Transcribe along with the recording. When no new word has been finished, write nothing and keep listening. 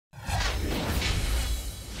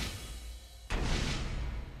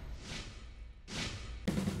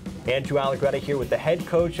Andrew Allegretta here with the head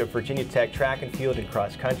coach of Virginia Tech track and field and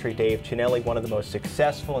cross country, Dave Cianelli, one of the most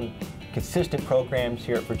successful and consistent programs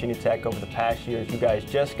here at Virginia Tech over the past years. You guys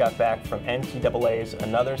just got back from NCAA's,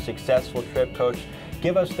 another successful trip, Coach.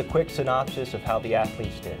 Give us the quick synopsis of how the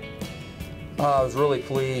athletes did. I was really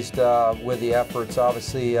pleased with the efforts.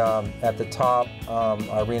 Obviously, at the top,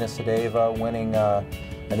 Irina Sadeva winning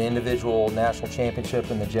an individual national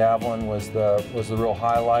championship in the javelin was the real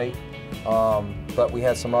highlight. But we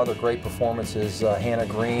had some other great performances. Hannah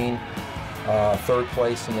Green, third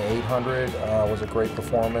place in the 800, was a great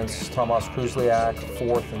performance. Tomas Kruzliak,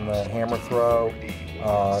 fourth in the hammer throw.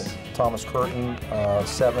 Thomas Curtin,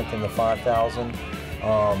 seventh in the 5,000.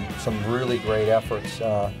 Some really great efforts.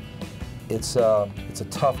 It's a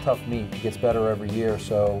tough meet. It gets better every year.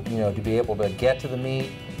 So, you know, to be able to get to the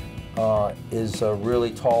meet is a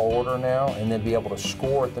really tall order now, and then be able to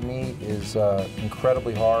score at the meet is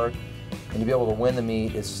incredibly hard. And to be able to win the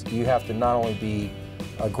meet, you have to not only be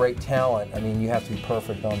a great talent, I mean, you have to be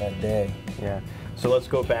perfect on that day. Yeah. So let's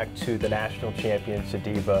go back to the national champion,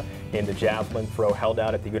 Sadeva, in the javelin throw held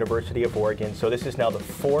out at the University of Oregon. So this is now the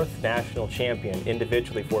fourth national champion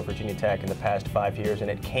individually for Virginia Tech in the past 5 years, and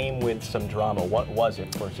it came with some drama. What was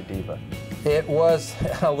it for Sadeva? It was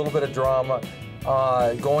a little bit of drama.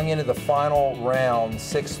 Going into the final round,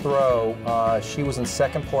 sixth throw, she was in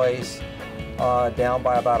second place, down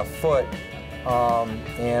by about a foot,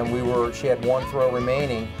 and she had one throw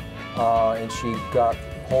remaining, and she got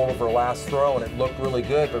hold of her last throw, and it looked really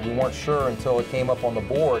good, but we weren't sure until it came up on the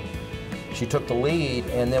board. She took the lead,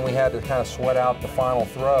 and then we had to kind of sweat out the final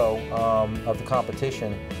throw of the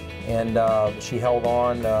competition, and she held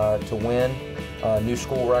on to win a new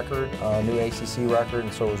school record, a new ACC record,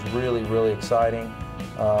 and so it was really, really exciting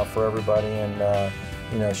for everybody. And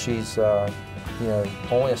you know, she's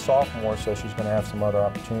only a sophomore, so she's going to have some other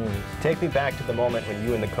opportunities. Take me back to the moment when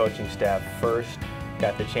you and the coaching staff first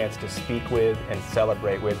got the chance to speak with and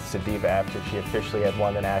celebrate with Sadeva after she officially had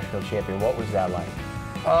won the national champion. What was that like?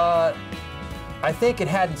 I think it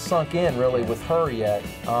hadn't sunk in really with her yet,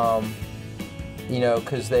 you know,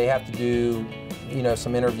 because they have to do, you know,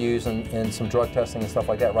 some interviews and some drug testing and stuff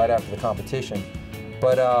like that right after the competition.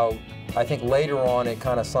 But I think later on it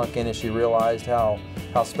kind of sunk in as she realized how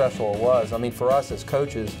special it was. I mean, for us as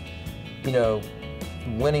coaches, you know,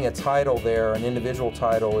 winning a title there, an individual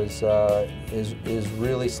title, is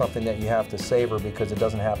really something that you have to savor because it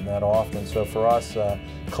doesn't happen that often. So for us,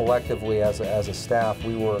 collectively as a staff,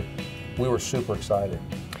 we were super excited.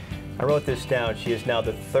 I wrote this down. She is now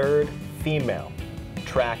the third female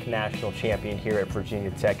track national champion here at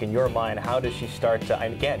Virginia Tech. In your mind, how does she start to,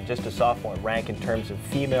 and again, just a sophomore, rank in terms of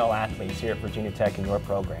female athletes here at Virginia Tech in your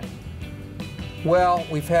program? Well,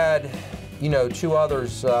 we've had, you know, two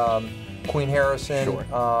others. Queen Harrison, sure,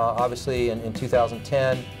 obviously in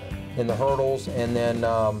 2010 in the hurdles, and then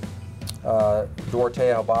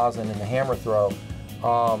Dorothea Habazin in the hammer throw.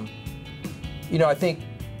 You know, I think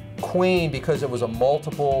Queen, because it was a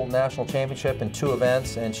multiple national championship in 2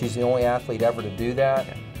 events, and she's the only athlete ever to do that,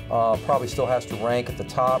 probably still has to rank at the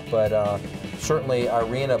top, but certainly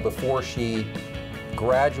Irina, before she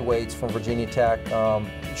graduates from Virginia Tech,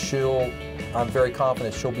 I'm very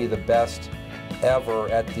confident she'll be the best ever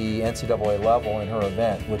at the NCAA level in her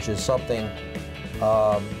event, which is something you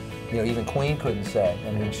know, even Queen couldn't say.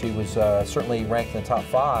 I mean, she was certainly ranked in the top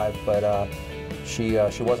 5, but she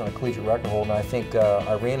wasn't a collegiate record holder. And I think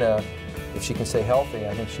Irina, if she can stay healthy,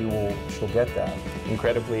 I think she'll get that.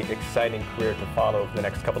 Incredibly exciting career to follow over the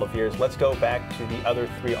next couple of years. Let's go back to the other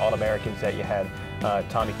 3 All-Americans that you had,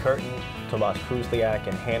 Tommy Curtin, Tomas Kruzliak,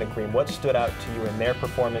 and Hannah Green. What stood out to you in their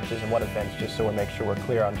performances and what events, just so we make sure we're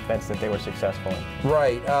clear on events that they were successful in?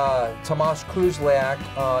 Right. Tomas Kruzliak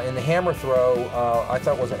in the hammer throw, I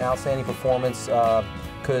thought was an outstanding performance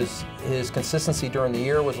because his consistency during the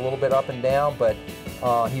year was a little bit up and down, but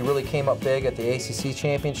he really came up big at the ACC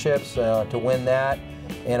championships to win that,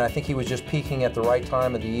 and I think he was just peaking at the right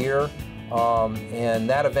time of the year, and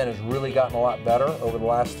that event has really gotten a lot better over the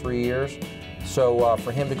last 3 years. So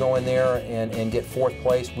for him to go in there and get 4th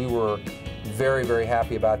place, we were very, very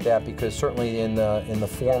happy about that, because certainly in the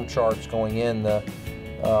form charts going in,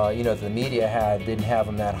 you know, the media didn't have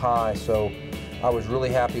him that high. So I was really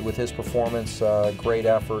happy with his performance. Great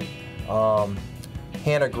effort.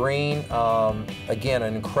 Hannah Green, again,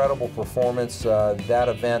 an incredible performance. That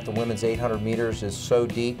event, the women's 800 meters, is so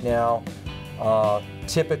deep now.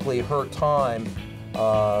 Typically, her time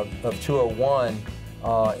of 2:01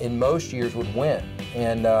 in most years would win,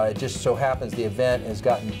 and it just so happens the event has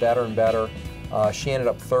gotten better and better. She ended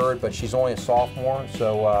up 3rd, but she's only a sophomore,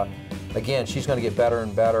 so again, she's going to get better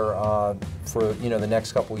and better for the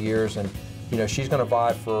next couple years, and she's going to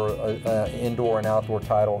vie for an indoor and outdoor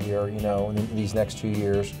title here, in these next 2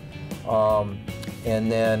 years.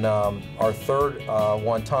 And then our third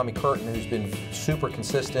one, Tommy Curtin, who's been super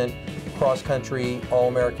consistent, cross-country,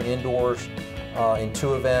 All-American indoors in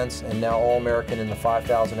 2 events, and now All-American in the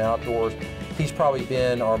 5,000 outdoors. He's probably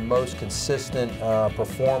been our most consistent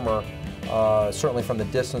performer, certainly from the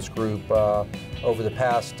distance group, over the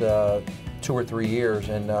past 2 or 3 years,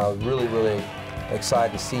 and really, really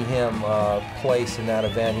excited to see him place in that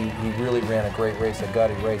event. He really ran a great race, a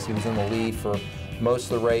gutty race. He was in the lead for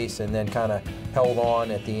most of the race and then kind of held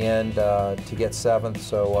on at the end to get 7th.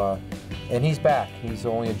 So, and he's back. He's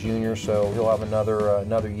only a junior, so he'll have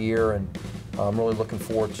another year, and I'm really looking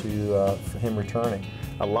forward to for him returning.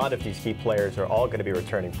 A lot of these key players are all going to be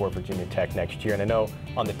returning for Virginia Tech next year, and I know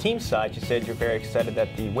on the team side, you said you're very excited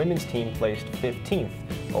that the women's team placed 15th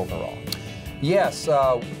overall. Yes,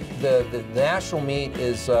 the national meet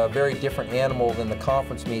is a very different animal than the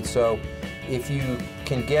conference meet, so if you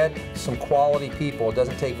can get some quality people, it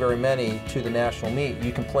doesn't take very many, to the national meet,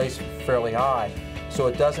 you can place fairly high. So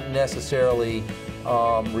it doesn't necessarily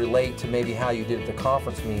relate to maybe how you did at the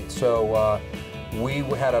conference meet. So we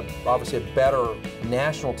had obviously a better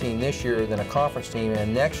national team this year than a conference team,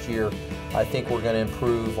 and next year I think we're going to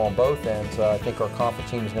improve on both ends. I think our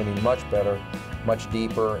conference team is going to be much better, much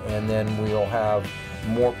deeper, and then we'll have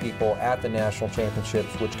more people at the national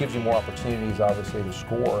championships, which gives you more opportunities, obviously, to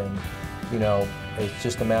score. And it's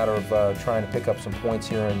just a matter of trying to pick up some points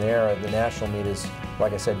here and there. The national meet is,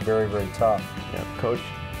 like I said, very, very tough. Yeah, Coach,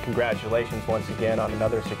 congratulations once again on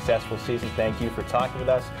another successful season. Thank you for talking with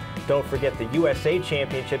us. Don't forget the USA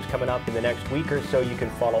Championships coming up in the next week or so. You can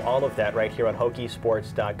follow all of that right here on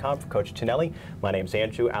HokieSports.com. For Coach Cianelli, my name's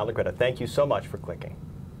Andrew Allegretta. Thank you so much for clicking.